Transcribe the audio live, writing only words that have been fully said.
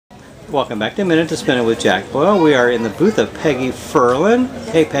Welcome back to Minute to Spin It with Jack Boyle. We are in the booth of Peggy Furlin.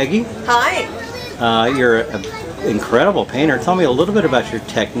 Hey Peggy. Hi. You're an incredible painter. Tell me a little bit about your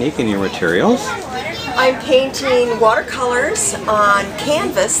technique and your materials. I'm painting watercolors on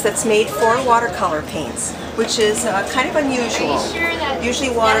canvas that's made for watercolor paints, which is kind of unusual. Usually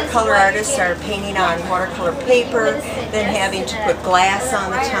watercolor artists are painting on watercolor paper, then having to put glass on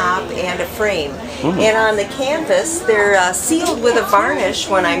the top and a frame. And on the canvas, they're sealed with a varnish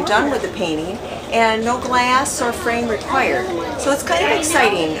when I'm done with the painting, and no glass or frame required. So it's kind of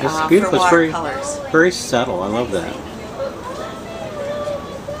exciting for watercolors. It's very subtle. I love that.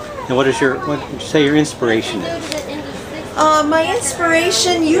 And what would you say your inspiration is? My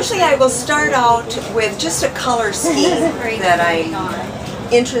inspiration, usually I will start out with just a color scheme that I'm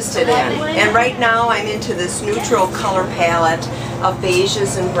interested in. And right now I'm into this neutral color palette of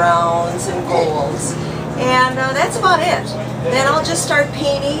beiges and browns and golds. And that's about it. Then I'll just start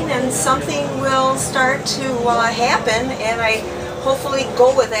painting and something will start to happen, and I hopefully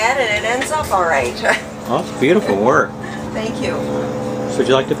go with that and it ends up all right. Well, it's beautiful work. Thank you. So would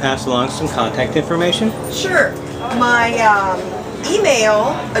you like to pass along some contact information? Sure. My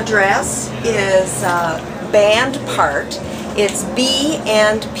email address is bandpart. It's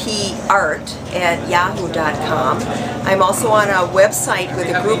bandpart@yahoo.com. I'm also on a website with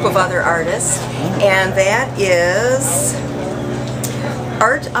a group of other artists, and that is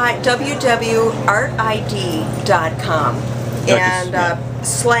www.artid.com and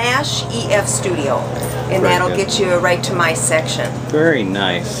 /EF Studio. And that'll get you right to my section. Very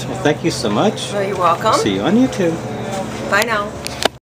nice. Well, thank you so much. Well, you're welcome. See you on YouTube. Bye now.